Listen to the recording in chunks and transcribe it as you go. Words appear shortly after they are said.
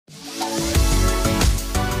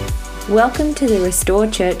Welcome to the Restore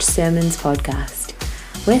Church Sermons podcast.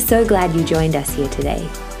 We're so glad you joined us here today.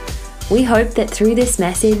 We hope that through this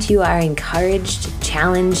message you are encouraged,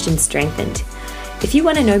 challenged, and strengthened. If you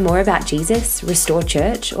want to know more about Jesus, Restore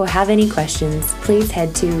Church, or have any questions, please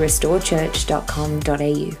head to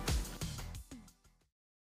restorechurch.com.au.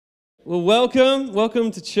 Well,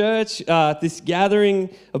 welcome to church, this gathering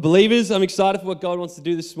of believers. I'm excited for what God wants to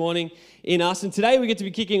do this morning in us. And today we get to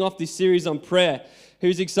be kicking off this series on prayer.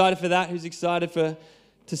 Who's excited for that? Who's excited to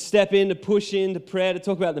step in, to push into prayer, to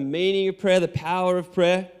talk about the meaning of prayer, the power of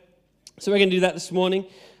prayer? So we're going to do that this morning.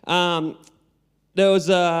 There was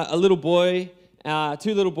a little boy,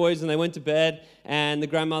 two little boys, and they went to bed, and the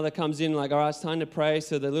grandmother comes in like, all right, it's time to pray.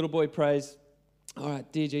 So the little boy prays, all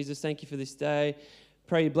right, dear Jesus, thank you for this day.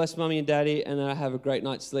 Pray you bless mommy and daddy, and I have a great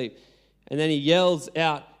night's sleep. And then he yells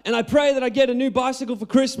out, and I pray that I get a new bicycle for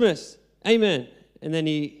Christmas. Amen. And then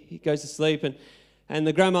he goes to sleep, and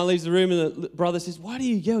the grandma leaves the room, and the brother says, why do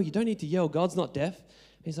you yell? You don't need to yell. God's not deaf.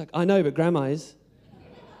 He's like, I know, but grandma is.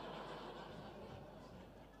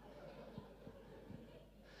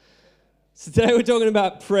 So today we're talking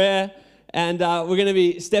about prayer, and we're going to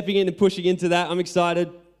be stepping in and pushing into that. I'm excited.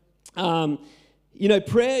 Prayer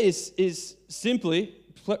is simply,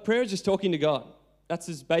 prayer is just talking to God. That's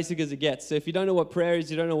as basic as it gets. So if you don't know what prayer is,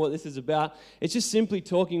 you don't know what this is about, it's just simply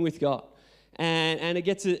talking with God. And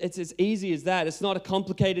it's as easy as that. It's not a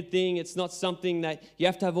complicated thing. It's not something that you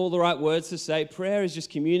have to have all the right words to say. Prayer is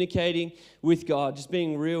just communicating with God, just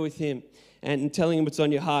being real with Him and telling Him what's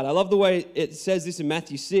on your heart. I love the way it says this in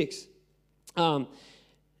Matthew 6.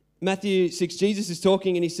 Matthew 6, Jesus is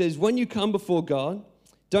talking and He says, when you come before God,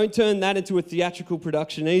 don't turn that into a theatrical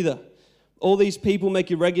production either. All these people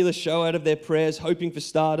make a regular show out of their prayers, hoping for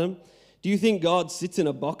stardom. Do you think God sits in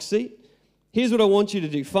a box seat? Here's what I want you to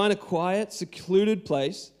do. Find a quiet, secluded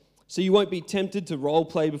place so you won't be tempted to role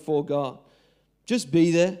play before God. Just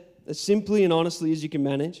be there as simply and honestly as you can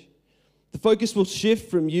manage. The focus will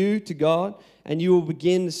shift from you to God, and you will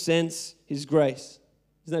begin to sense His grace.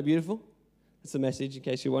 Isn't that beautiful? That's the message, in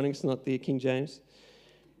case you're wondering. It's not the King James.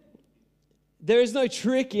 There is no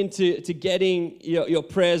trick into getting your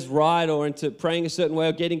prayers right or into praying a certain way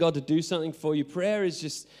or getting God to do something for you. Prayer is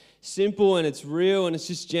just simple and it's real and it's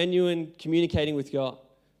just genuine communicating with God,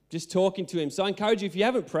 just talking to Him. So I encourage you, if you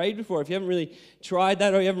haven't prayed before, if you haven't really tried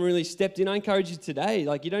that or you haven't really stepped in, I encourage you today.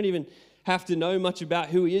 Like, you don't even have to know much about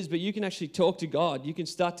who He is, but you can actually talk to God. You can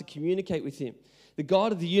start to communicate with Him. The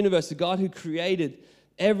God of the universe, the God who created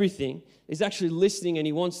everything, is actually listening, and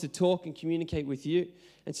He wants to talk and communicate with you.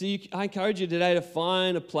 And so I encourage you today to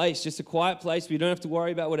find a place, just a quiet place where you don't have to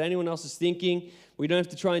worry about what anyone else is thinking. We don't have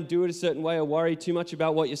to try and do it a certain way or worry too much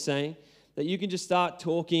about what you're saying. That you can just start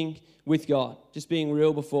talking with God, just being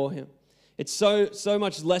real before Him. It's so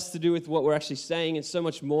much less to do with what we're actually saying and so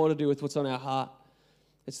much more to do with what's on our heart.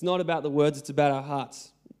 It's not about the words, it's about our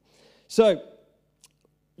hearts. So,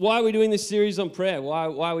 why are we doing this series on prayer? Why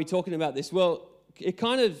are we talking about this? Well, it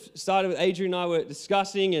kind of started with Adrian and I were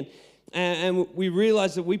discussing, and we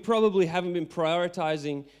realized that we probably haven't been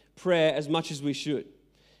prioritizing prayer as much as we should.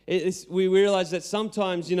 We realize that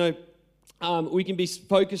sometimes, we can be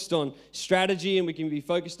focused on strategy, and we can be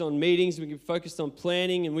focused on meetings, we can be focused on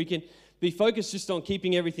planning, and we can be focused just on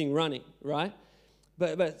keeping everything running, right?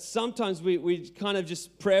 But sometimes we kind of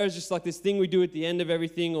just, prayer is just like this thing we do at the end of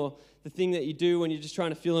everything, or the thing that you do when you're just trying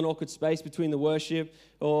to fill an awkward space between the worship,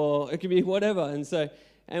 or it could be whatever.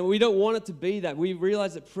 And we don't want it to be that. We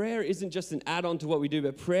realize that prayer isn't just an add-on to what we do,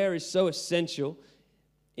 but prayer is so essential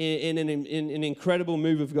in an incredible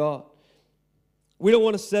move of God. We don't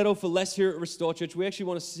want to settle for less here at Restore Church. We actually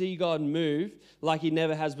want to see God move like He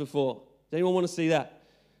never has before. Does anyone want to see that?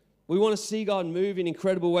 We want to see God move in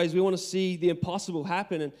incredible ways. We want to see the impossible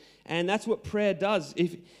happen. And that's what prayer does.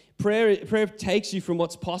 If Prayer takes you from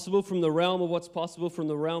what's possible, from the realm of what's possible, from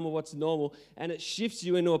the realm of what's normal, and it shifts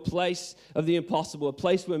you into a place of the impossible, a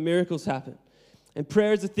place where miracles happen. And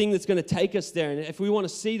prayer is the thing that's going to take us there. And if we want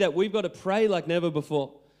to see that, we've got to pray like never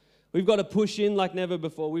before. We've got to push in like never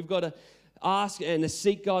before. We've got to ask and to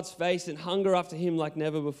seek God's face and hunger after Him like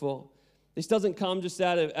never before. This doesn't come just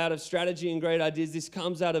out of strategy and great ideas. This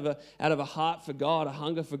comes out of a heart for God, a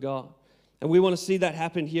hunger for God. And we want to see that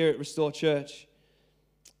happen here at Restore Church.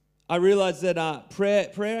 I realized that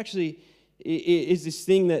prayer actually is this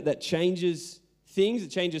thing that changes things. It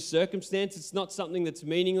changes circumstance. It's not something that's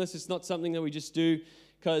meaningless. It's not something that we just do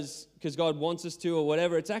because God wants us to or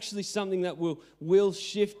whatever. It's actually something that will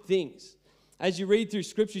shift things. As you read through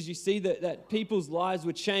scriptures, you see that people's lives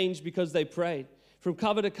were changed because they prayed. From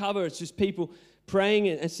cover to cover, it's just people praying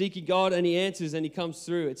and seeking God, and He answers and He comes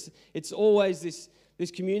through. It's always this this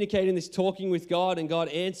communicating, this talking with God and God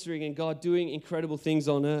answering and God doing incredible things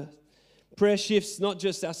on earth. Prayer shifts not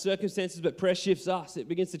just our circumstances, but prayer shifts us. It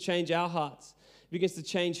begins to change our hearts. It begins to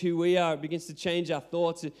change who we are. It begins to change our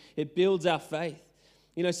thoughts. It builds our faith.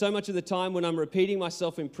 You know, so much of the time when I'm repeating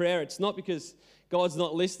myself in prayer, it's not because God's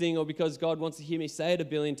not listening or because God wants to hear me say it a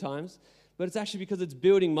billion times, but it's actually because it's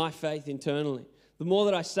building my faith internally. The more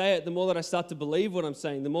that I say it, the more that I start to believe what I'm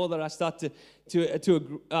saying, the more that I start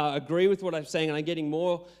to agree with what I'm saying, and I'm getting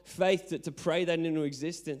more faith to pray that into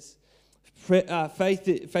existence.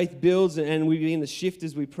 Faith builds, and we begin to shift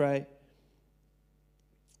as we pray.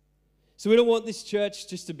 So we don't want this church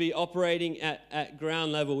just to be operating at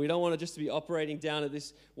ground level. We don't want it just to be operating down at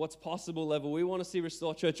this what's possible level. We want to see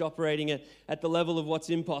Restore Church operating at the level of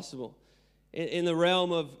what's impossible, in the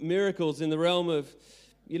realm of miracles, in the realm of,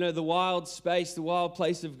 you know, the wild space, the wild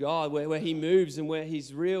place of God, where He moves and where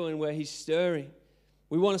He's real and where He's stirring.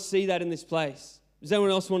 We want to see that in this place. Does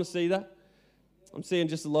anyone else want to see that? I'm seeing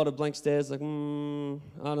just a lot of blank stares like, I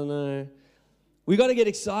don't know. We got to get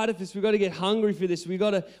excited for this. We got to get hungry for this. We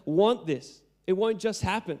got to want this. It won't just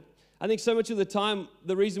happen. I think so much of the time,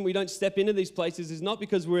 the reason we don't step into these places is not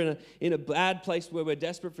because we're in a bad place where we're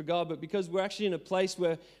desperate for God, but because we're actually in a place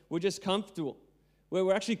where we're just comfortable, where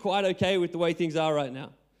we're actually quite okay with the way things are right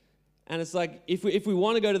now. And it's like, if we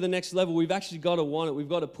want to go to the next level, we've actually got to want it. We've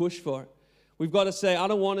got to push for it. We've got to say, I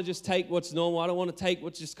don't want to just take what's normal. I don't want to take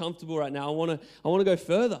what's just comfortable right now. I want to go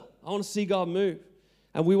further. I want to see God move.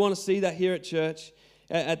 And we want to see that here at church,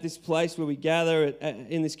 at this place where we gather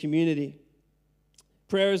in this community.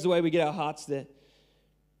 Prayer is the way we get our hearts there.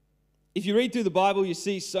 If you read through the Bible, you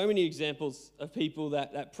see so many examples of people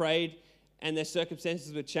that prayed and their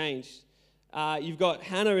circumstances were changed. You've got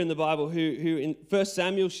Hannah in the Bible who in 1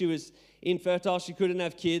 Samuel, she was infertile. She couldn't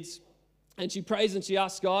have kids. And she prays and she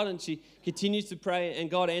asks God and she continues to pray and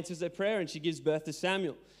God answers her prayer and she gives birth to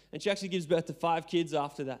Samuel. And she actually gives birth to 5 kids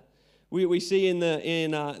after that. We see in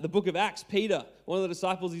the book of Acts, Peter, one of the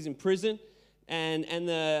disciples, he's in prison, and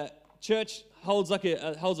the church holds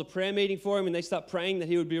a prayer meeting for him, and they start praying that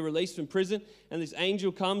he would be released from prison. And this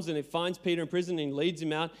angel comes and he finds Peter in prison and he leads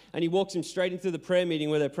him out, and he walks him straight into the prayer meeting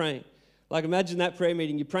where they're praying. Like, imagine that prayer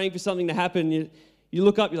meeting. You're praying for something to happen. You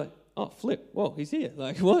look up, you're like, oh, flip, whoa, he's here.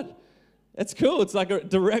 Like, what? That's cool. It's like a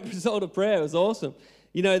direct result of prayer. It was awesome.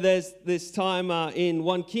 You know, there's this time in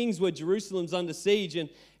 1 Kings where Jerusalem's under siege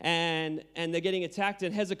and they're getting attacked,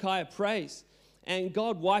 and Hezekiah prays. And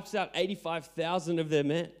God wipes out 85,000 of their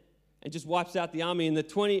men and just wipes out the army, and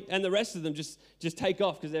the rest of them just take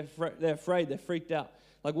off because they're afraid, they're freaked out.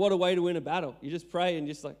 Like, what a way to win a battle. You just pray and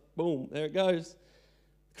just like, boom, there it goes.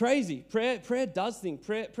 Crazy. Prayer does things.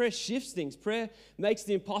 Prayer shifts things. Prayer makes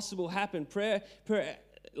the impossible happen. Prayer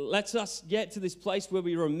lets us get to this place where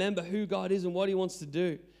we remember who God is and what He wants to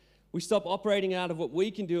do. We stop operating out of what we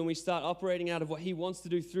can do and we start operating out of what He wants to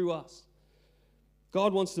do through us.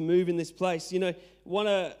 God wants to move in this place. You know, one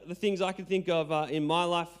of the things I can think of in my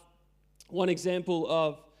life, one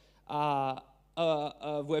example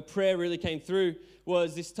of where prayer really came through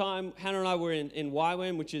was this time Hannah and I were in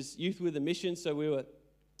YWAM, which is Youth with a Mission. So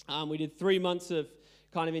we did 3 months of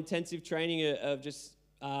kind of intensive training of just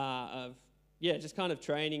kind of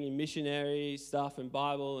training in missionary stuff and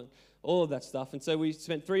Bible and all of that stuff. And so we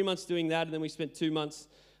spent 3 months doing that, and then we spent 2 months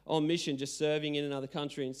on mission, just serving in another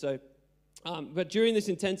country. And so, but during this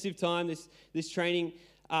intensive time, this training,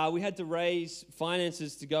 we had to raise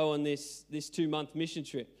finances to go on this 2-month mission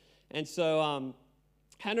trip. And so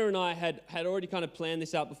Hannah and I had already kind of planned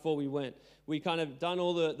this out before we went. We kind of done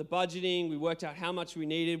all the budgeting. We worked out how much we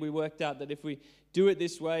needed. We worked out that if we do it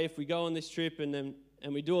this way, if we go on this trip and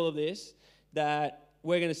we do all of this, that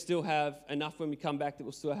we're going to still have enough when we come back, that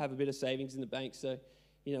we'll still have a bit of savings in the bank. So,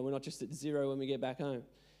 you know, we're not just at zero when we get back home.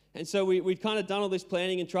 And so we'd kind of done all this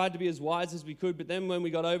planning and tried to be as wise as we could. But then when we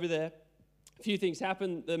got over there, a few things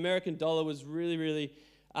happened. The American dollar was really, really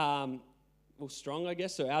strong, I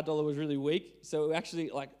guess. So our dollar was really weak. So actually,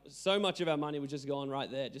 like, so much of our money was just gone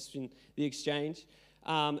right there, just in the exchange.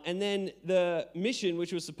 And then the mission,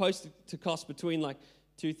 which was supposed to cost between like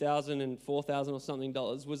 $2,000 and $4,000 or something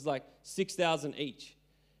dollars, was like $6,000 each.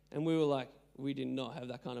 And we were like, we did not have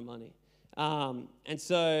that kind of money. And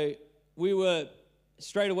so we were,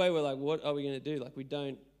 straight away, we're like, what are we going to do? Like, we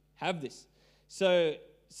don't have this. So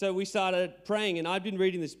we started praying, and I'd been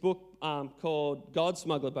reading this book called God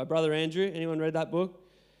Smuggler by Brother Andrew. Anyone read that book?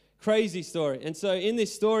 Crazy story. And so in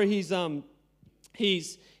this story, he's in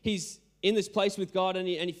this place with God, and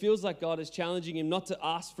he feels like God is challenging him not to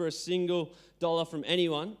ask for a single dollar from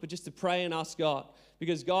anyone, but just to pray and ask God.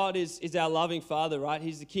 because God is our loving Father, right?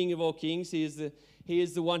 He's the King of all kings. He is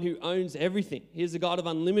the one who owns everything. He is the God of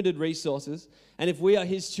unlimited resources. And if we are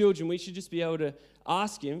his children, we should just be able to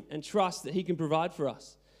ask him and trust that he can provide for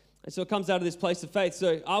us. And so it comes out of this place of faith.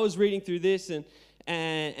 So I was reading through this,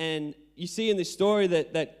 and you see in this story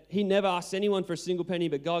that he never asks anyone for a single penny,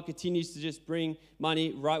 but God continues to just bring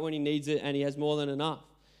money right when he needs it, and he has more than enough.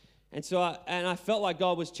 And so I felt like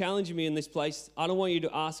God was challenging me in this place. I don't want you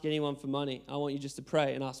to ask anyone for money. I want you just to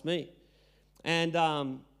pray and ask me. And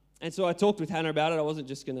so I talked with Hannah about it. I wasn't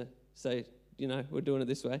just going to say, we're doing it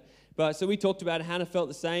this way. But so we talked about it. Hannah felt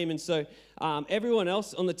the same. And so everyone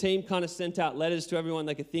else on the team kind of sent out letters to everyone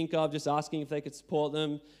they could think of, just asking if they could support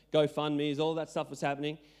them, GoFundMes, all that stuff was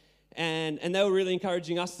happening. And they were really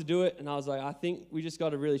encouraging us to do it. And I was like, I think we just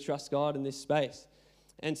got to really trust God in this space.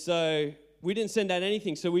 And so we didn't send out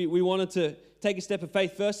anything. So we wanted to take a step of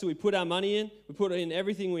faith first. So we put our money in. We put in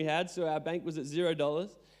everything we had. So our bank was at $0.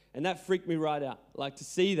 And that freaked me right out. Like, to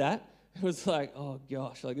see that, it was like, oh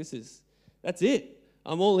gosh, like that's it.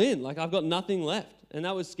 I'm all in. Like, I've got nothing left. And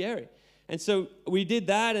that was scary. And so we did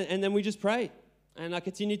that, and then we just prayed. And I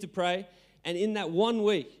continued to pray. And in that 1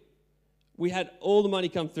 week, we had all the money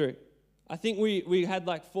come through. I think we had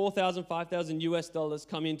like $4,000, $5,000 US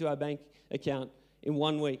come into our bank account in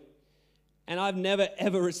 1 week. And I've never,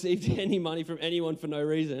 ever received any money from anyone for no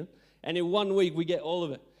reason. And in 1 week, we get all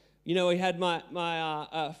of it. We had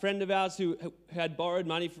my friend of ours who had borrowed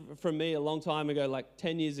money from me a long time ago, like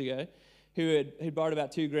 10 years ago, who had borrowed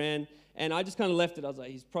about $2,000. And I just kind of left it. I was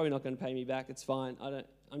like, he's probably not going to pay me back. It's fine.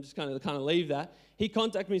 I'm just kind of leave that. He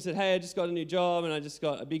contacted me and said, hey, I just got a new job and I just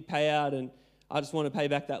got a big payout and I just want to pay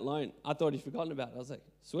back that loan. I thought he'd forgotten about it. I was like,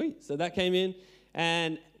 sweet. So that came in.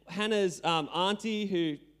 And Hannah's auntie,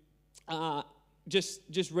 who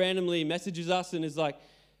just randomly messages us and is like,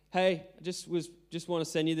 hey, I just want to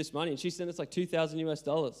send you this money. And she sent us like $2,000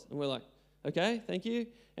 US. And we're like, okay, thank you.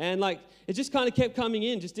 And like, it just kind of kept coming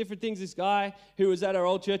in, just different things. This guy who was at our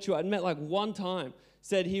old church, who I'd met like one time,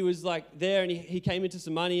 said he was like there and he came into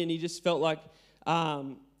some money and he just felt like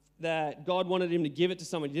that God wanted him to give it to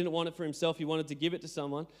someone. He didn't want it for himself. He wanted to give it to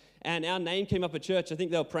someone. And our name came up at church. I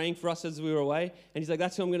think they were praying for us as we were away. And he's like,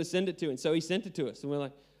 that's who I'm going to send it to. And so he sent it to us. And we're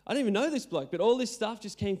like, I didn't even know this bloke. But all this stuff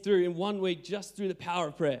just came through in 1 week just through the power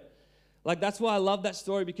of prayer. Like, that's why I love that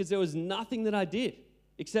story, because there was nothing that I did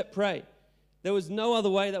except pray. There was no other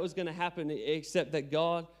way that was going to happen except that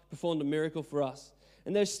God performed a miracle for us.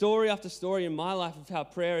 And there's story after story in my life of how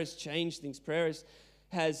prayer has changed things. Prayer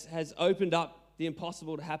has opened up the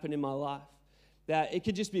impossible to happen in my life. That it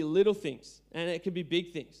could just be little things and it could be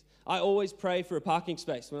big things. I always pray for a parking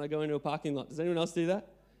space when I go into a parking lot. Does anyone else do that?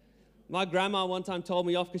 My grandma one time told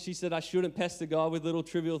me off because she said I shouldn't pester God with little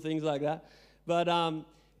trivial things like that. But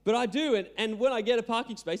I do, and when I get a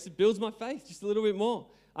parking space, it builds my faith just a little bit more.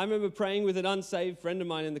 I remember praying with an unsaved friend of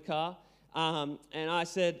mine in the car, and I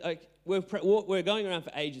said, we're going around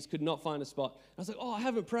for ages, could not find a spot. I was like, oh, I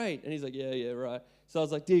haven't prayed. And he's like, yeah, right. So I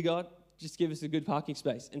was like, dear God, just give us a good parking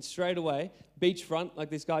space. And straight away, beachfront, like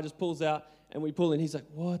this guy just pulls out, and we pull in. He's like,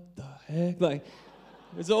 what the heck? Like,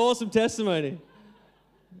 it's an awesome testimony.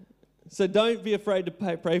 So don't be afraid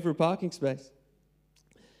to pray for a parking space.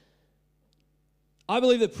 I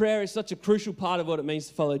believe that prayer is such a crucial part of what it means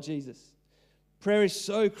to follow Jesus. Prayer is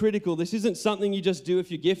so critical. This isn't something you just do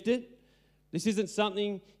if you're gifted. This isn't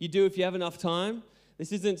something you do if you have enough time.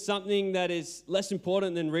 This isn't something that is less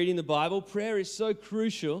important than reading the Bible. Prayer is so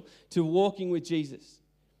crucial to walking with Jesus,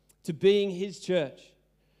 to being his church.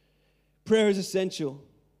 Prayer is essential.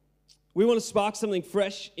 We want to spark something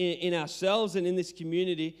fresh in ourselves and in this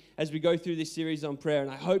community as we go through this series on prayer.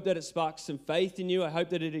 And I hope that it sparks some faith in you. I hope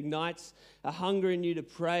that it ignites a hunger in you to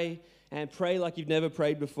pray and pray like you've never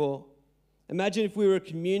prayed before. Imagine if we were a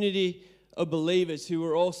community of believers who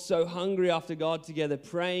were all so hungry after God together,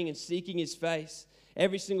 praying and seeking his face.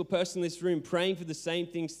 Every single person in this room praying for the same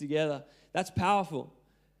things together. That's powerful.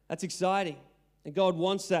 That's exciting. And God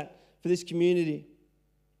wants that for this community.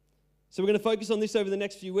 So we're going to focus on this over the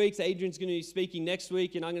next few weeks. Adrian's going to be speaking next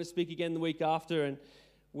week, and I'm going to speak again the week after. And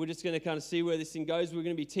we're just going to kind of see where this thing goes. We're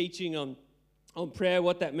going to be teaching on prayer,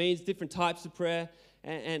 what that means, different types of prayer,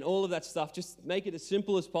 and all of that stuff. Just make it as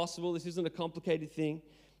simple as possible. This isn't a complicated thing.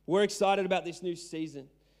 We're excited about this new season.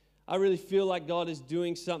 I really feel like God is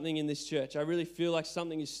doing something in this church. I really feel like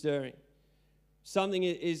something is stirring. Something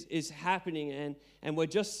is happening, and we're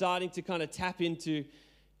just starting to kind of tap into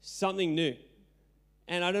something new.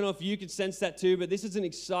 And I don't know if you can sense that too, but this is an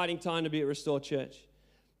exciting time to be at Restore Church.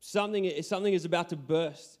 Something is about to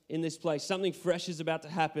burst in this place. Something fresh is about to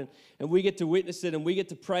happen, and we get to witness it, and we get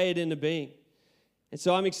to pray it into being. And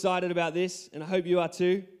so I'm excited about this, and I hope you are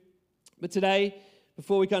too. But today,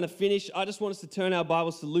 before we kind of finish, I just want us to turn our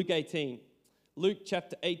Bibles to Luke 18. Luke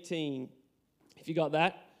chapter 18, if you got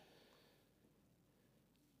that.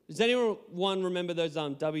 Does anyone remember those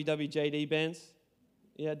WWJD bands?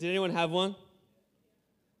 Yeah, did anyone have one?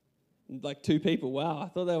 Like 2 people. Wow, I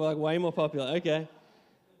thought they were like way more popular. Okay.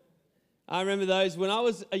 I remember those. When I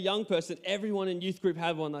was a young person, everyone in youth group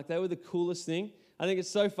had one. Like, they were the coolest thing. I think it's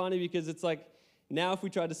so funny because it's like, now if we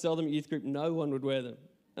tried to sell them at youth group, no one would wear them.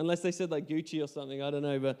 Unless they said like Gucci or something, I don't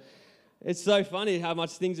know. But it's so funny how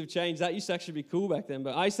much things have changed. That used to actually be cool back then.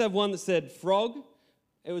 But I used to have one that said frog.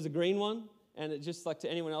 It was a green one. And it just like to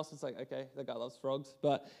anyone else, it's like, okay, that guy loves frogs.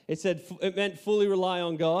 But it meant fully rely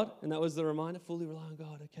on God. And that was the reminder, fully rely on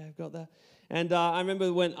God. Okay, I've got that. And I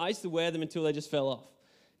remember when I used to wear them until they just fell off.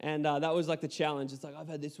 And that was like the challenge. It's like, I've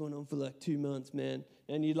had this one on for like 2 months, man.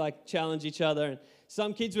 And you'd like challenge each other. And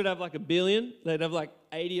some kids would have like 1 billion. They'd have like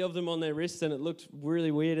 80 of them on their wrists. And it looked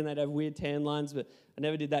really weird. And they'd have weird tan lines. But I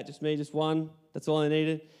never did that. Just me, just one. That's all I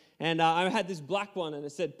needed. And I had this black one. And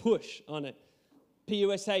it said push on it.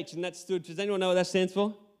 P-U-S-H, and that stood, does anyone know what that stands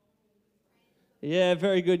for? Yeah,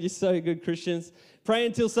 very good. You're so good, Christians. Pray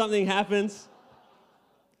until something happens.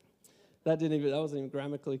 That wasn't even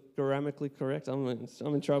grammatically correct. I'm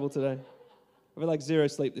in trouble today. I've had like 0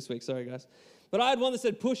 sleep this week. Sorry, guys. But I had one that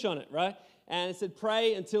said push on it, right? And it said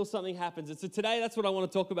pray until something happens. And so today, that's what I want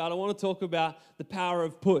to talk about. I want to talk about the power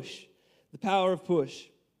of push. The power of push.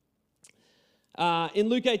 In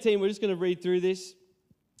Luke 18, we're just going to read through this.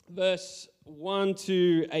 Verse 1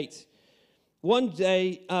 to 8. One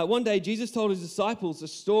day, Jesus told his disciples a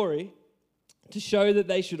story to show that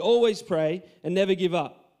they should always pray and never give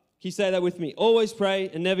up. Can you say that with me? Always pray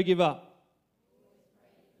and never give up.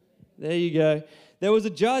 There you go. There was a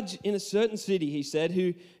judge in a certain city, he said,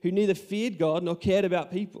 who neither feared God nor cared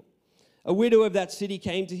about people. A widow of that city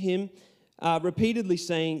came to him repeatedly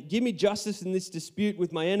saying, "Give me justice in this dispute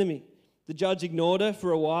with my enemy." The judge ignored her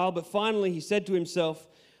for a while, but finally he said to himself,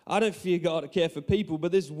 "I don't fear God or care for people,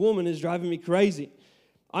 but this woman is driving me crazy.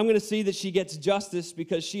 I'm going to see that she gets justice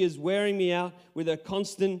because she is wearing me out with her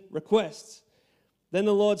constant requests." Then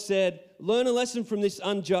the Lord said, "Learn a lesson from this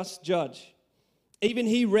unjust judge. Even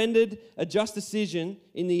he rendered a just decision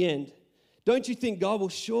in the end. Don't you think God will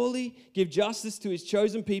surely give justice to his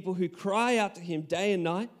chosen people who cry out to him day and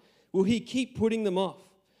night? Will he keep putting them off?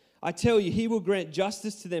 I tell you, he will grant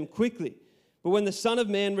justice to them quickly. But when the Son of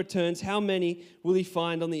Man returns, how many will he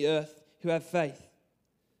find on the earth who have faith?"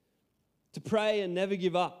 To pray and never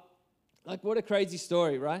give up. Like, what a crazy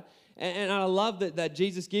story, right? And I love that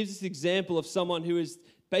Jesus gives this example of someone who is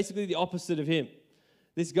basically the opposite of him.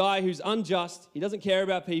 This guy who's unjust, he doesn't care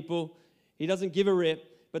about people, he doesn't give a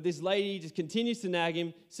rip, but this lady just continues to nag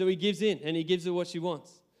him, so he gives in and he gives her what she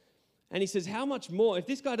wants. And he says, how much more, if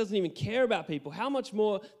this guy doesn't even care about people, how much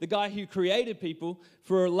more the guy who created people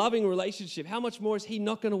for a loving relationship, how much more is he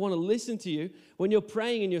not going to want to listen to you when you're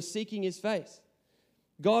praying and you're seeking his face?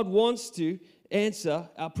 God wants to answer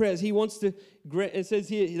our prayers. He wants to grant, it says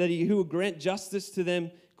here that he will grant justice to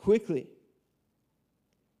them quickly.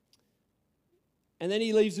 And then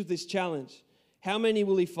he leaves with this challenge. How many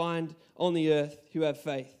will he find on the earth who have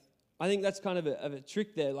faith? I think that's kind of a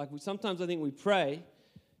trick there. Like sometimes I think we pray,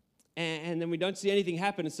 and then we don't see anything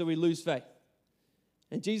happen, and so we lose faith.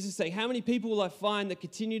 And Jesus is saying, how many people will I find that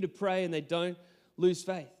continue to pray and they don't lose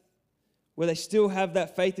faith? Where they still have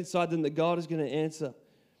that faith inside them that God is going to answer.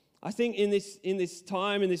 I think in this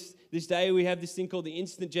time, in this day, we have this thing called the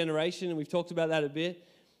instant generation, and we've talked about that a bit.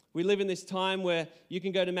 We live in this time where you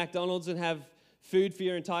can go to McDonald's and have food for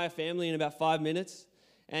your entire family in about 5 minutes.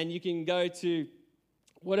 And you can go to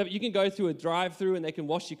whatever, you can go through a drive-through and they can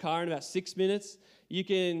wash your car in about 6 minutes. You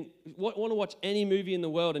can want to watch any movie in the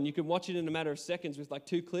world and you can watch it in a matter of seconds with like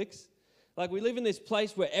 2 clicks. Like we live in this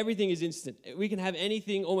place where everything is instant. We can have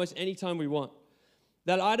anything almost any time we want.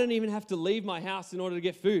 That I don't even have to leave my house in order to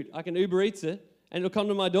get food. I can Uber Eats it and it'll come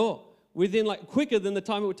to my door within like quicker than the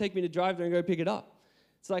time it would take me to drive there and go pick it up.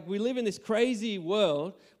 It's like we live in this crazy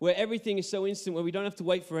world where everything is so instant, where we don't have to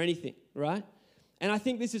wait for anything, right? And I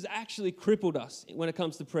think this has actually crippled us when it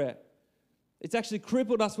comes to prayer. It's actually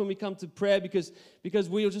crippled us when we come to prayer because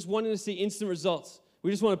we are just wanting to see instant results.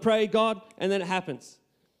 We just want to pray, God, and then it happens.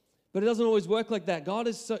 But it doesn't always work like that. God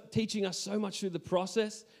is teaching us so much through the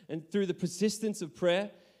process and through the persistence of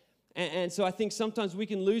prayer. And so I think sometimes we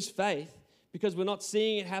can lose faith because we're not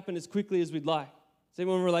seeing it happen as quickly as we'd like. Does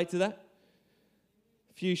anyone relate to that?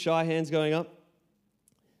 A few shy hands going up.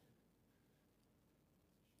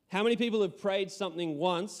 How many people have prayed something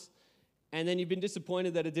once and then you've been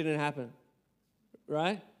disappointed that it didn't happen?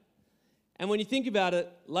 Right? And when you think about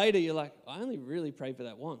it later, you're like, I only really prayed for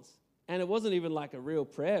that once. And it wasn't even like a real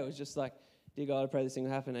prayer. It was just like, dear God, I pray this thing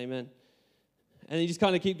will happen, amen. And you just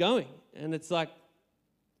kind of keep going. And it's like,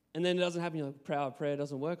 and then it doesn't happen. You're like, our prayer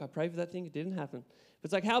doesn't work. I prayed for that thing, it didn't happen. But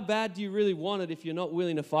it's like, how bad do you really want it if you're not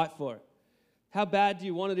willing to fight for it? How bad do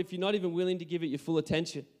you want it if you're not even willing to give it your full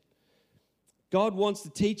attention? God wants to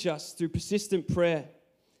teach us through persistent prayer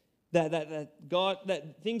that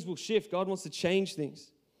things will shift. God wants to change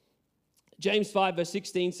things. James 5 verse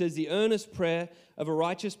 16 says, the earnest prayer of a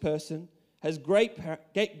righteous person has great power.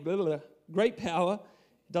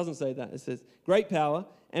 It doesn't say that. It says great power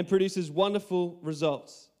and produces wonderful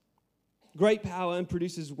results. Great power and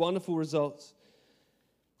produces wonderful results.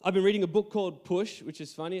 I've been reading a book called Push, which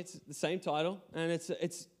is funny. It's the same title, and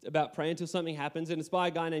it's about praying until something happens, and it's by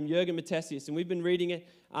a guy named Jakin Mai, and we've been reading it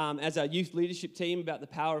as our youth leadership team about the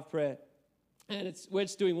power of prayer. And we're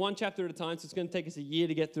just doing one chapter at a time, so it's going to take us a year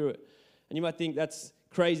to get through it. And you might think that's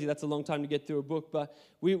crazy, that's a long time to get through a book, but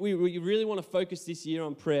we really want to focus this year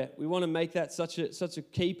on prayer. We want to make that such a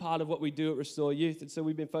key part of what we do at Restore Youth, and so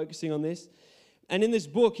we've been focusing on this. And in this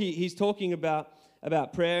book, he's talking about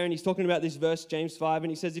prayer, and he's talking about this verse, James 5,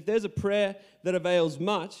 and he says, if there's a prayer that avails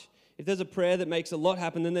much, if there's a prayer that makes a lot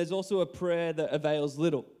happen, then there's also a prayer that avails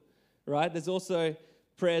little, right? There's also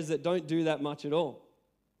prayers that don't do that much at all.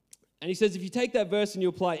 And he says, if you take that verse and you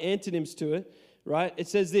apply antonyms to it, right, it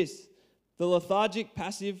says this, the lethargic,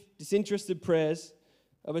 passive, disinterested prayers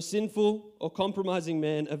of a sinful or compromising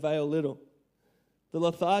man avail little. The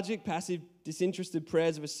lethargic, passive, disinterested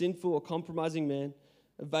prayers of a sinful or compromising man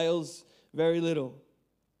avails very little.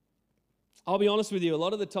 I'll be honest with you, a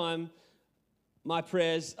lot of the time, my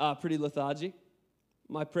prayers are pretty lethargic.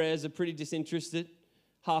 My prayers are pretty disinterested,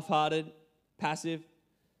 half-hearted, passive.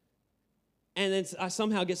 And then I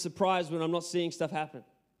somehow get surprised when I'm not seeing stuff happen,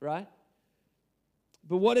 right?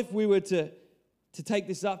 But what if we were to take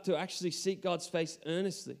this up to actually seek God's face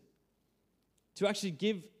earnestly? To actually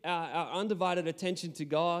give our undivided attention to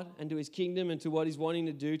God and to His kingdom and to what He's wanting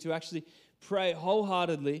to do, to actually pray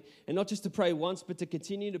wholeheartedly, and not just to pray once, but to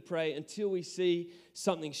continue to pray until we see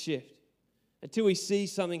something shift, until we see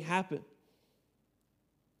something happen.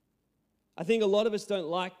 I think a lot of us don't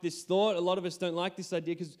like this thought, a lot of us don't like this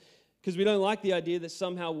idea because we don't like the idea that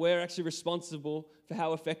somehow we're actually responsible for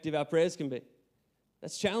how effective our prayers can be.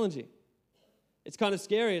 That's challenging. It's kind of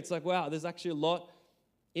scary. It's like, wow, there's actually a lot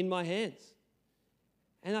in my hands.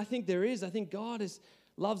 And I think there is. I think God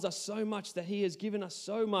loves us so much that He has given us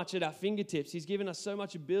so much at our fingertips. He's given us so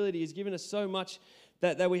much ability. He's given us so much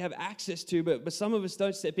that we have access to, but some of us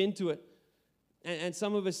don't step into it. And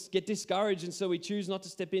some of us get discouraged, and so we choose not to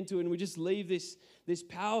step into it, and we just leave this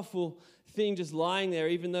powerful thing just lying there,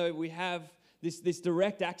 even though we have this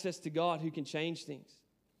direct access to God who can change things.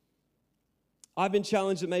 I've been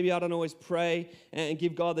challenged that maybe I don't always pray and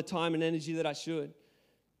give God the time and energy that I should.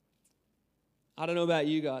 I don't know about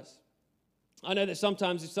you guys. I know that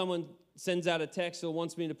sometimes if someone sends out a text or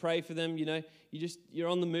wants me to pray for them, you're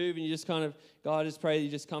on the move and you just kind of, God, I just pray that you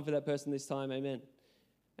just come for that person this time, amen.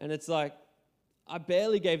 And it's like, I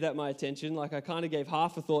barely gave that my attention. Like I kind of gave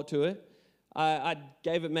half a thought to it. I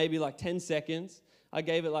gave it maybe like 10 seconds. I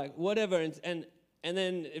gave it like whatever. And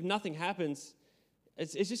then if nothing happens,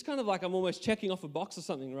 it's just kind of like I'm almost checking off a box or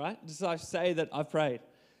something, right? Just like say that I've prayed.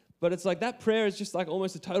 But it's like that prayer is just like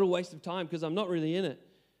almost a total waste of time because I'm not really in it.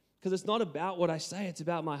 Because it's not about what I say, it's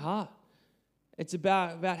about my heart. It's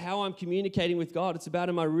about how I'm communicating with God. It's about,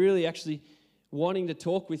 am I really actually wanting to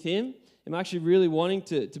talk with Him? Am I actually really wanting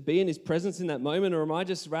to be in His presence in that moment? Or am I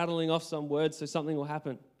just rattling off some words so something will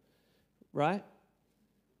happen? Right?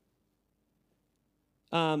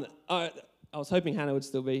 I was hoping Hannah would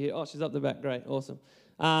still be here. Oh, she's up the back. Great. Awesome.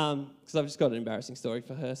 Because I've just got an embarrassing story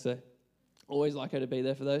for her, so always like her to be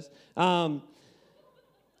there for those.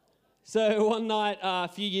 So one night, a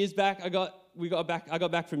few years back, I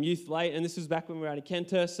got back from youth late, and this was back when we were out in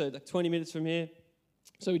Kenthurst, so like 20 minutes from here.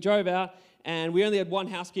 So we drove out, and we only had one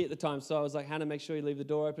house key at the time, so I was like, Hannah, make sure you leave the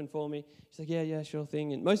door open for me. She's like, yeah, sure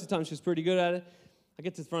thing. And most of the time, she was pretty good at it. I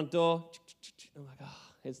get to the front door. I'm like,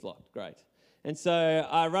 it's locked. Great. And so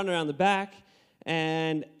I run around the back,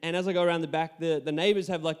 and as I go around the back, the neighbors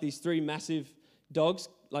have like these 3 massive dogs,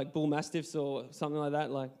 like bull mastiffs or something like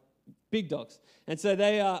that, like big dogs. And so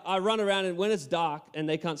I run around, and when it's dark and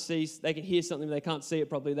they can't see, they can hear something, but they can't see it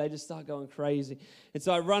properly, they just start going crazy. And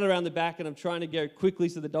so I run around the back, and I'm trying to go quickly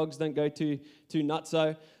so the dogs don't go too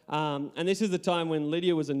nutso. And this is the time when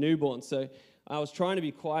Lydia was a newborn, so I was trying to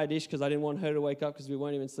be quietish because I didn't want her to wake up because we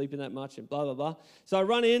weren't even sleeping that much and blah, blah, blah. So I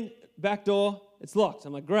run in, back door, it's locked.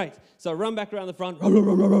 I'm like, great. So I run back around the front,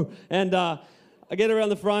 and I get around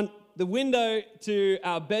the front. The window to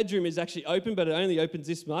our bedroom is actually open, but it only opens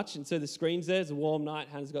this much, and so the screen's there. It's a warm night.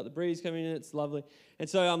 Hannah's got the breeze coming in. It's lovely. And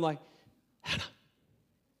so I'm like, Hannah,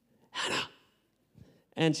 Hannah.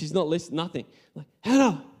 And she's not listening, nothing. I'm like,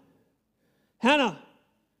 Hannah, Hannah.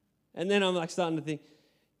 And then I'm like starting to think,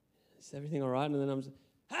 is everything all right? And then I'm just,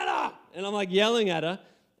 Hannah! And I'm like yelling at her.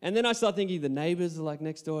 And then I start thinking the neighbors are like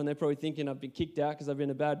next door and they're probably thinking I've been kicked out because I've been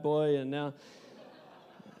a bad boy and now.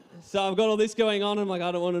 So I've got all this going on. And I'm like,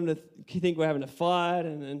 I don't want them to think we're having a fight.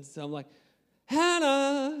 And so I'm like,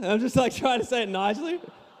 Hannah. And I'm just like trying to say it nicely.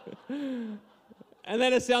 And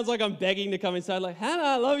then it sounds like I'm begging to come inside, like, Hannah,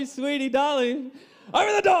 I love you, sweetie, darling.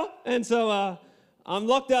 Open the door. And so I'm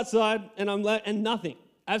locked outside and and nothing,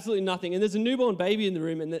 absolutely nothing. And there's a newborn baby in the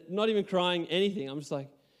room and not even crying anything. I'm just like,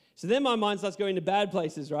 so then my mind starts going to bad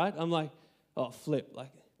places, right? I'm like, oh, flip,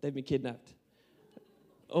 like they've been kidnapped.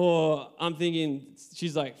 Or I'm thinking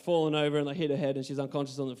she's like fallen over and like hit her head and she's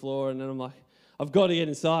unconscious on the floor. And then I'm like, I've got to get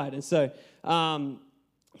inside. And so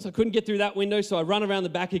I couldn't get through that window. So I run around the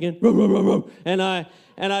back again. And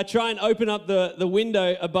I try and open up the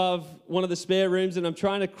window above one of the spare rooms. And I'm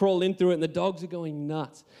trying to crawl in through it. And the dogs are going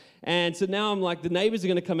nuts. And so now I'm like, the neighbors are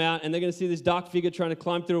going to come out and they're going to see this dark figure trying to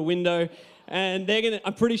climb through a window. And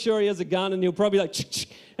I'm pretty sure he has a gun and he'll probably like,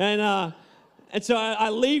 and so I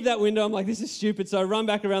leave that window. I'm like, this is stupid. So I run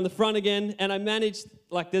back around the front again and I managed,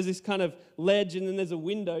 like there's this kind of ledge and then there's a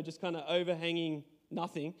window just kind of overhanging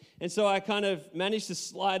nothing. And so I kind of managed to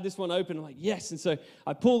slide this one open. I'm like, yes. And so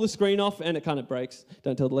I pull the screen off and it kind of breaks.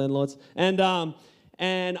 Don't tell the landlords. And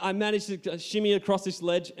I managed to shimmy across this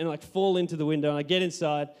ledge and like fall into the window. And I get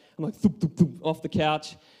inside. I'm like, thoop, thoop, thoop, off the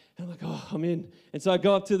couch. And I'm like, oh, I'm in. And so I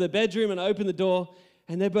go up to the bedroom and I open the door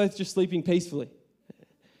and they're both just sleeping peacefully.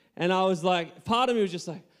 And I was like, part of me was just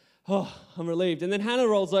like, oh, I'm relieved. And then Hannah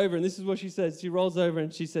rolls over and this is what she says. She rolls over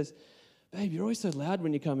and she says, babe, you're always so loud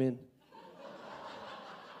when you come in.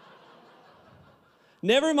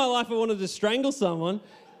 Never in my life I wanted to strangle someone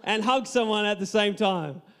and hug someone at the same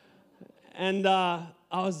time. And I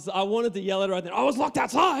wanted to yell at her right then. I was locked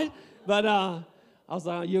outside. But I was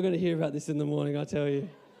like, oh, you're going to hear about this in the morning, I tell you.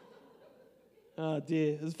 Oh,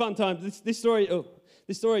 dear. It was a fun time. This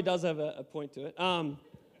story does have a point to it.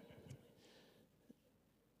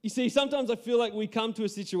 You see, sometimes I feel like we come to a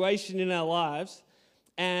situation in our lives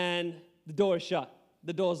and the door is shut.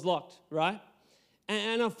 The door's locked, right?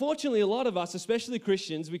 And unfortunately, a lot of us, especially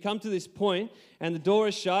Christians, we come to this point and the door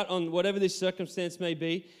is shut on whatever this circumstance may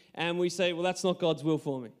be, and we say, well, that's not God's will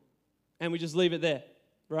for me. And we just leave it there,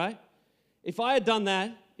 right? If I had done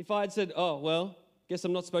that, if I had said, oh, well, guess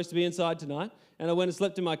I'm not supposed to be inside tonight, and I went and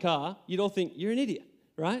slept in my car, you'd all think, you're an idiot,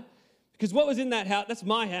 right? Because what was in that house, that's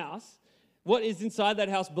my house. What is inside that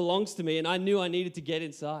house belongs to me, and I knew I needed to get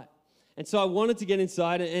inside. And so I wanted to get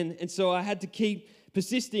inside, and so I had to keep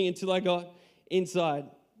persisting until I got inside.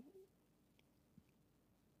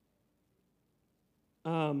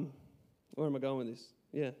 Where am I going with this?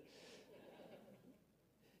 Yeah.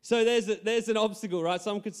 So there's an obstacle, right?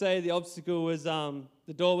 Some could say the obstacle was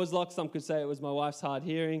the door was locked. Some could say it was my wife's hard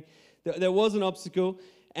hearing. There was an obstacle.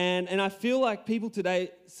 And I feel like people today,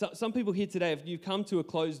 some people here today, if you've come to a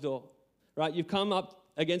closed door, right? You've come up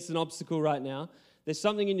against an obstacle right now. There's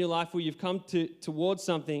something in your life where you've come towards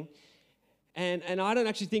something. And I don't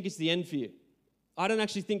actually think it's the end for you. I don't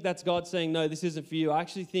actually think that's God saying, no, this isn't for you. I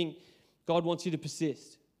actually think God wants you to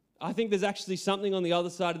persist. I think there's actually something on the other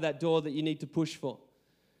side of that door that you need to push for.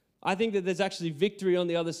 I think that there's actually victory on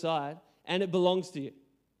the other side, and it belongs to you.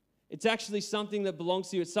 It's actually something that belongs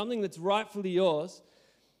to you. It's something that's rightfully yours,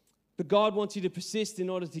 but God wants you to persist in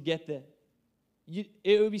order to get there.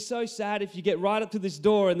 It would be so sad if you get right up to this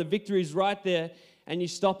door and the victory is right there, and you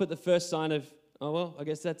stop at the first sign of, oh, well, I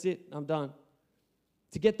guess that's it. I'm done.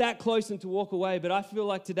 To get that close and to walk away. But I feel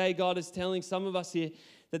like today God is telling some of us here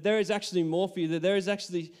that there is actually more for you, that there is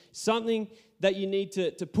actually something that you need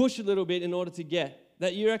to push a little bit in order to get.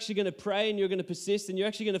 That you're actually going to pray and you're going to persist and you're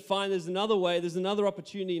actually going to find there's another way, there's another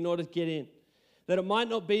opportunity in order to get in. That it might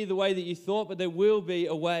not be the way that you thought, but there will be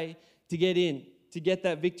a way to get in, to get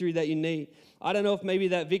that victory that you need. I don't know if maybe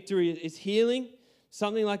that victory is healing,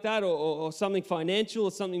 something like that, or something financial,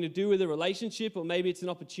 or something to do with a relationship, or maybe it's an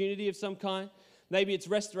opportunity of some kind. Maybe it's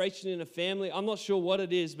restoration in a family. I'm not sure what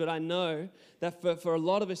it is, but I know that for a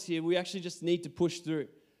lot of us here, we actually just need to push through.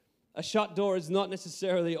 A shut door is not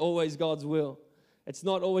necessarily always God's will. It's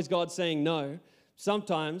not always God saying no.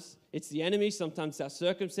 Sometimes it's the enemy, sometimes our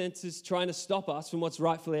circumstances trying to stop us from what's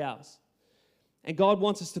rightfully ours. And God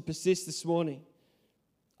wants us to persist this morning.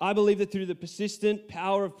 I believe that through the persistent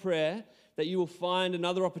power of prayer, that you will find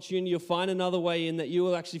another opportunity, you'll find another way in, that you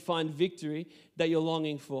will actually find victory that you're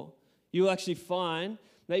longing for. You will actually find,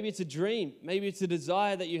 maybe it's a dream, maybe it's a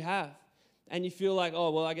desire that you have, and you feel like,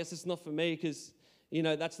 oh, well, I guess it's not for me because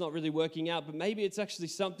that's not really working out. But maybe it's actually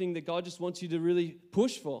something that God just wants you to really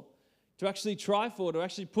push for, to actually try for, to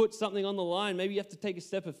actually put something on the line. Maybe you have to take a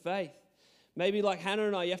step of faith. Maybe like Hannah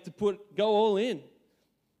and I, you have to go all in.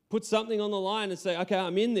 Put something on the line and say, okay,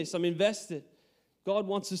 I'm in this, I'm invested. God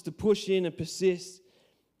wants us to push in and persist.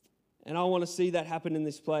 And I want to see that happen in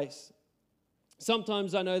this place.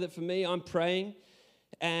 Sometimes I know that for me, I'm praying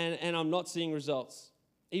and I'm not seeing results.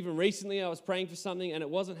 Even recently, I was praying for something and it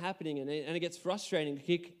wasn't happening, and it gets frustrating.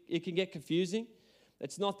 It can get confusing.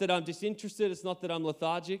 It's not that I'm disinterested, it's not that I'm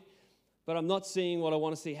lethargic, but I'm not seeing what I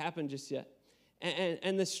want to see happen just yet.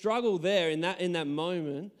 And the struggle there in that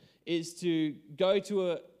moment is to go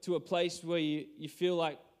to a place where you feel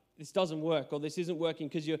like this doesn't work or this isn't working,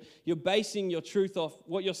 because you're basing your truth off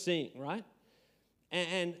what you're seeing, right?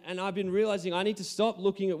 And I've been realizing I need to stop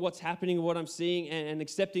looking at what's happening and what I'm seeing and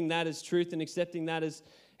accepting that as truth and accepting that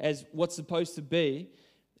as what's supposed to be,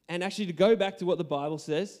 and actually to go back to what the Bible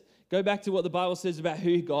says. Go back to what the Bible says about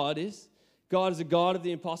who God is. God is a God of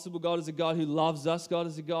the impossible. God is a God who loves us. God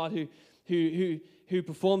is a God who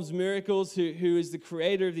performs miracles, who is the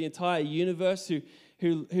creator of the entire universe,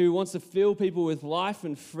 who wants to fill people with life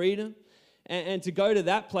and freedom. And to go to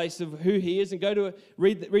that place of who he is, and go to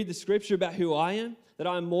read the scripture about who I am, that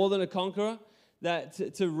I am more than a conqueror,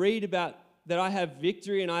 that to read about that I have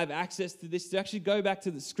victory and I have access to this, to actually go back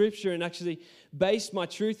to the scripture and actually base my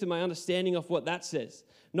truth and my understanding off what that says,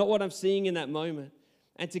 not what I'm seeing in that moment.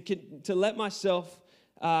 And to let myself,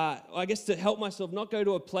 to help myself not go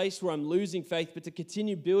to a place where I'm losing faith, but to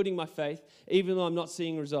continue building my faith even though I'm not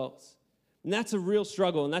seeing results. And that's a real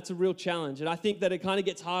struggle, and that's a real challenge. And I think that it kind of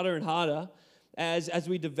gets harder and harder as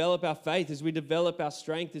we develop our faith, as we develop our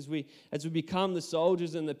strength, as we become the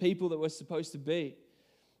soldiers and the people that we're supposed to be.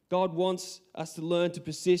 God wants us to learn to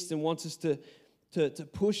persist and wants us to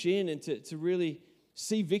push in and to really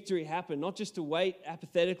see victory happen, not just to wait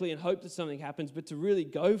apathetically and hope that something happens, but to really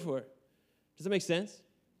go for it. Does that make sense?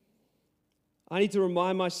 I need to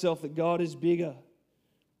remind myself that God is bigger.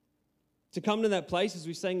 To come to that place, as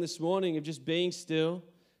we sang this morning, of just being still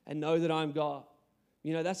and know that I'm God.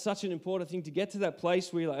 That's such an important thing, to get to that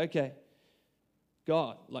place where you're like, okay,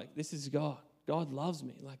 God, like this is God. God loves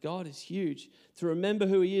me. Like God is huge. To remember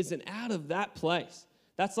who he is, and out of that place,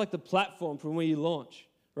 that's like the platform from where you launch,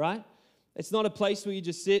 right? It's not a place where you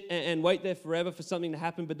just sit and wait there forever for something to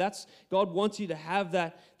happen, but God wants you to have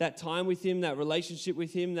that time with him, that relationship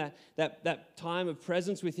with him, that time of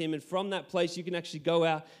presence with him. And from that place, you can actually go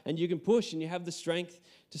out and you can push, and you have the strength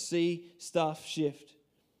to see stuff shift.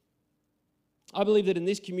 I believe that in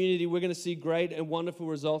this community, we're going to see great and wonderful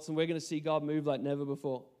results, and we're going to see God move like never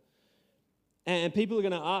before. And people are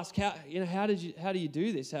going to ask, how do you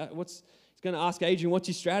do this? It's going to ask Adrian, what's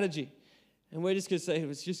your strategy? And we're just going to say,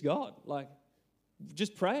 it's just God. Like,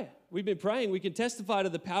 just prayer. We've been praying. We can testify to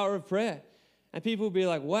the power of prayer. And people will be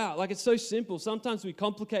like, wow, like it's so simple. Sometimes we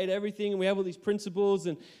complicate everything and we have all these principles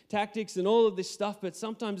and tactics and all of this stuff. But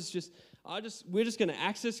sometimes it's just, we're just going to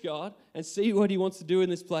access God and see what he wants to do in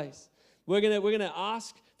this place. We're going to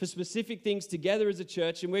ask for specific things together as a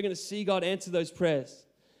church, and we're going to see God answer those prayers.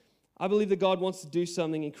 I believe that God wants to do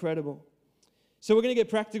something incredible. So we're going to get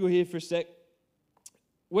practical here for a sec.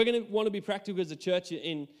 We're going to want to be practical as a church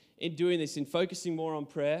in doing this, in focusing more on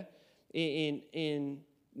prayer, in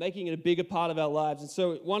making it a bigger part of our lives. And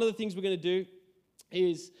so one of the things we're going to do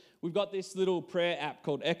is we've got this little prayer app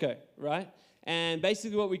called Echo, right? And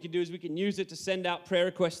basically what we can do is we can use it to send out prayer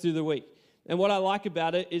requests through the week. And what I like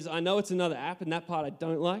about it is, I know it's another app, and that part I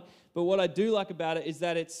don't like, but what I do like about it is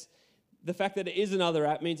that it's the fact that it is another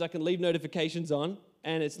app means I can leave notifications on,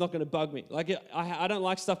 and it's not going to bug me. Like, I don't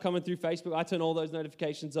like stuff coming through Facebook. I turn all those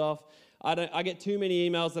notifications off. I get too many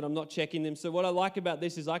emails that I'm not checking them. So what I like about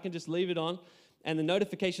this is I can just leave it on, and the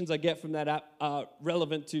notifications I get from that app are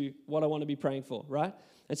relevant to what I want to be praying for, right?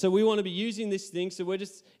 And so we want to be using this thing. So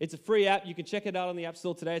it's a free app. You can check it out on the App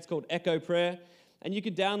Store today. It's called Echo Prayer. And you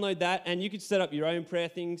can download that, and you can set up your own prayer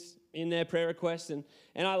things in there, prayer requests. And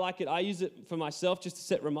I like it. I use it for myself just to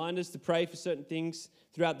set reminders to pray for certain things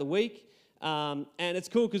throughout the week. And it's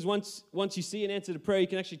cool because once you see an answer to prayer, you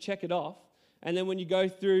can actually check it off. And then when you go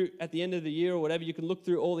through at the end of the year or whatever, you can look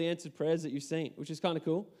through all the answered prayers that you've seen, which is kind of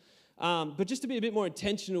cool. But just to be a bit more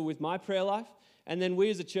intentional with my prayer life, and then we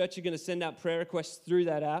as a church are going to send out prayer requests through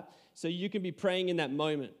that app so you can be praying in that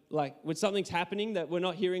moment. Like when something's happening that we're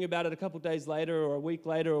not hearing about it a couple of days later or a week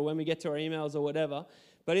later or when we get to our emails or whatever.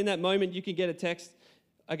 But in that moment, you can get a text,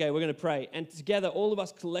 okay, we're going to pray. And together, all of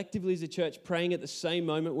us collectively as a church praying at the same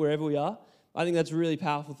moment wherever we are, I think that's a really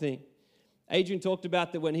powerful thing. Adrian talked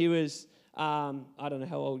about that when he was, I don't know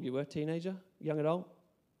how old you were, teenager, young adult?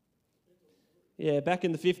 Yeah, back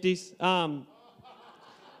in the 50s.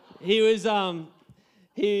 he was,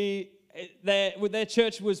 their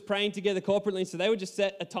church was praying together corporately, so they would just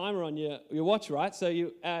set a timer on your watch, right? So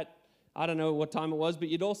you I don't know what time it was, but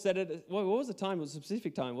you'd all set it. What was the time? It was a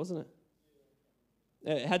specific time, wasn't it?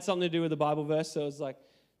 It had something to do with the Bible verse, so it was like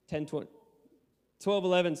 10, 20, 12,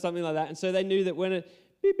 11, something like that. And so they knew that when it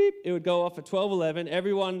beep, beep, it would go off at 12, 11.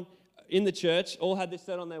 Everyone in the church all had this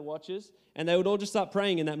set on their watches, and they would all just start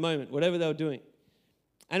praying in that moment, whatever they were doing.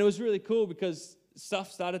 And it was really cool because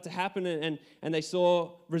stuff started to happen, and they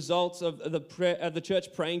saw results of the church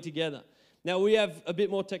praying together. Now, we have a bit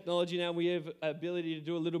more technology now. We have ability to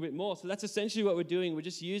do a little bit more. So that's essentially what we're doing. We're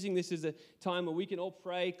just using this as a time where we can all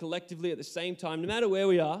pray collectively at the same time, no matter where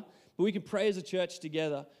we are, but we can pray as a church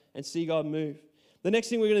together and see God move. The next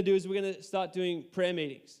thing we're going to do is we're going to start doing prayer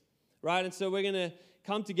meetings, right? And so we're going to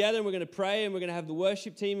come together and we're going to pray, and we're going to have the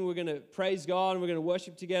worship team, and we're going to praise God, and we're going to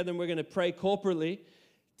worship together, and we're going to pray corporately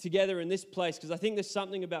together in this place, because I think there's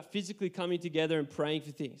something about physically coming together and praying for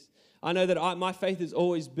things. I know that my faith is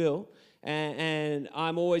always built, and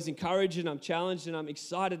I'm always encouraged, and I'm challenged, and I'm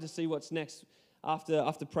excited to see what's next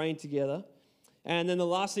after praying together. And then the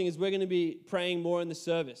last thing is we're going to be praying more in the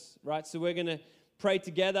service, right? So we're going to pray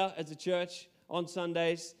together as a church on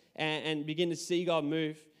Sundays and begin to see God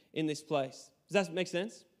move in this place. Does that make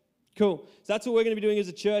sense? Cool. So that's what we're going to be doing as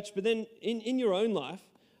a church. But then in your own life,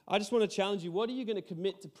 I just want to challenge you. What are you going to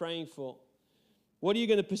commit to praying for? What are you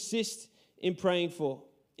going to persist in praying for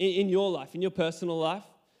in your life, in your personal life?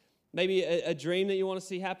 Maybe a dream that you want to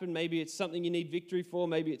see happen. Maybe it's something you need victory for.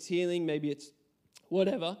 Maybe it's healing. Maybe it's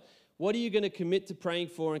whatever. What are you going to commit to praying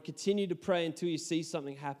for and continue to pray until you see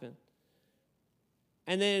something happen?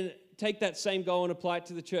 And then take that same goal and apply it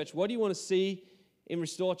to the church. What do you want to see in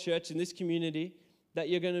Restore Church, in this community, that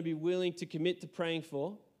you're going to be willing to commit to praying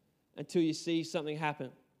for until you see something happen?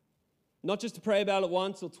 Not just to pray about it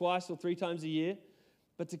once or twice or 3 times a year,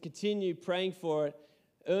 but to continue praying for it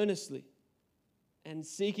earnestly and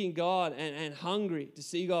seeking God and hungry to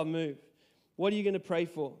see God move. What are you going to pray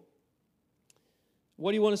for?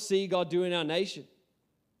 What do you want to see God do in our nation?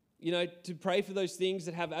 You know, to pray for those things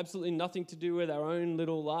that have absolutely nothing to do with our own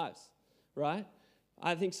little lives, right?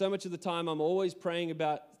 I think so much of the time I'm always praying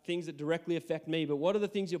about things that directly affect me, but what are the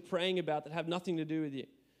things you're praying about that have nothing to do with you?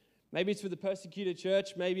 Maybe it's for the persecuted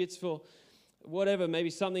church, maybe it's for whatever,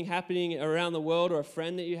 maybe something happening around the world or a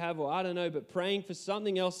friend that you have, or I don't know, but praying for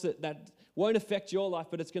something else that won't affect your life,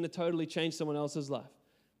 but it's going to totally change someone else's life.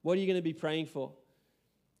 What are you going to be praying for?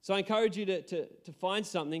 So I encourage you to find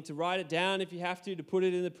something, to write it down if you have to put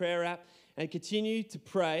it in the prayer app, and continue to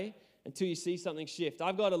pray until you see something shift.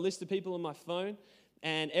 I've got a list of people on my phone,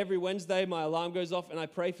 and every Wednesday my alarm goes off, and I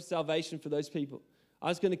pray for salvation for those people. I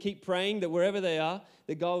was going to keep praying that wherever they are,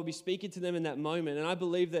 that God will be speaking to them in that moment. And I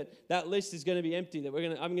believe that list is going to be empty, that I'm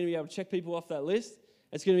going to be able to check people off that list.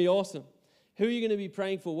 It's going to be awesome. Who are you going to be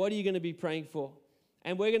praying for? What are you going to be praying for?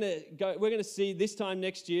 And we're going to see this time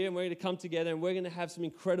next year, and we're going to come together, and we're going to have some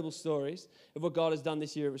incredible stories of what God has done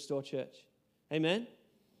this year at Restore Church. Amen?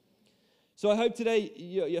 So I hope today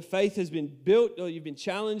your faith has been built, or you've been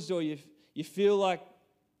challenged, or you feel like,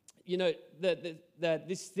 you know, that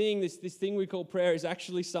this thing we call prayer is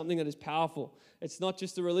actually something that is powerful. It's not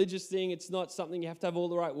just a religious thing. It's not something you have to have all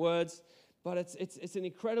the right words, but it's an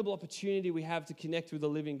incredible opportunity we have to connect with a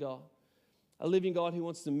living God who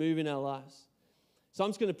wants to move in our lives. So I'm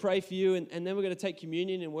just going to pray for you, and then we're going to take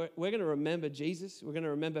communion, and we're going to remember Jesus. We're going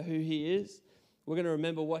to remember who he is. We're going to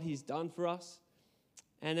remember what he's done for us.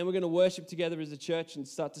 And then we're going to worship together as a church and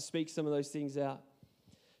start to speak some of those things out.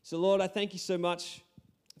 So Lord, I thank you so much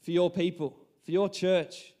for your people, for your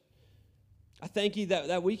church. I thank you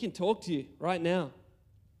that we can talk to you right now,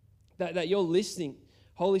 that you're listening,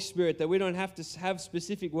 Holy Spirit, that we don't have to have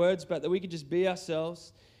specific words, but that we can just be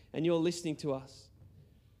ourselves and you're listening to us.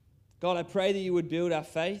 God, I pray that you would build our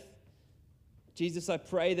faith. Jesus, I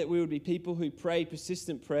pray that we would be people who pray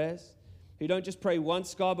persistent prayers, who don't just pray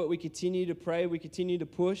once, God, but we continue to pray, we continue to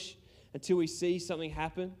push until we see something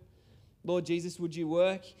happen. Lord Jesus, would you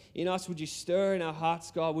work in us? Would you stir in our hearts,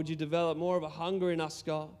 God? Would you develop more of a hunger in us,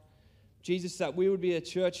 God? Jesus, that we would be a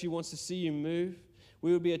church who wants to see you move.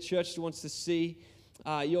 We would be a church who wants to see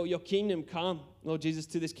your kingdom come, Lord Jesus,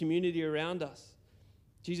 to this community around us.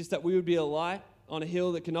 Jesus, that we would be a light on a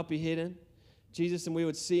hill that cannot be hidden. Jesus, and we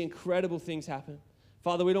would see incredible things happen.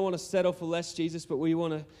 Father, we don't want to settle for less, Jesus, but we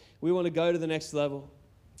want to go to the next level.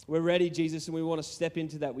 We're ready, Jesus, and we want to step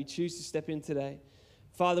into that. We choose to step in today.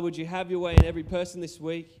 Father, would you have your way in every person this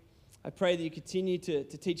week? I pray that you continue to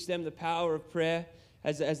teach them the power of prayer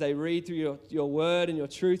as they read through your word and your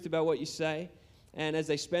truth about what you say, and as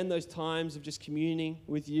they spend those times of just communing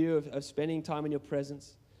with you, of spending time in your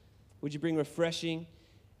presence. Would you bring refreshing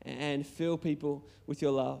and fill people with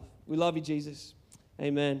your love. We love you, Jesus.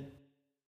 Amen.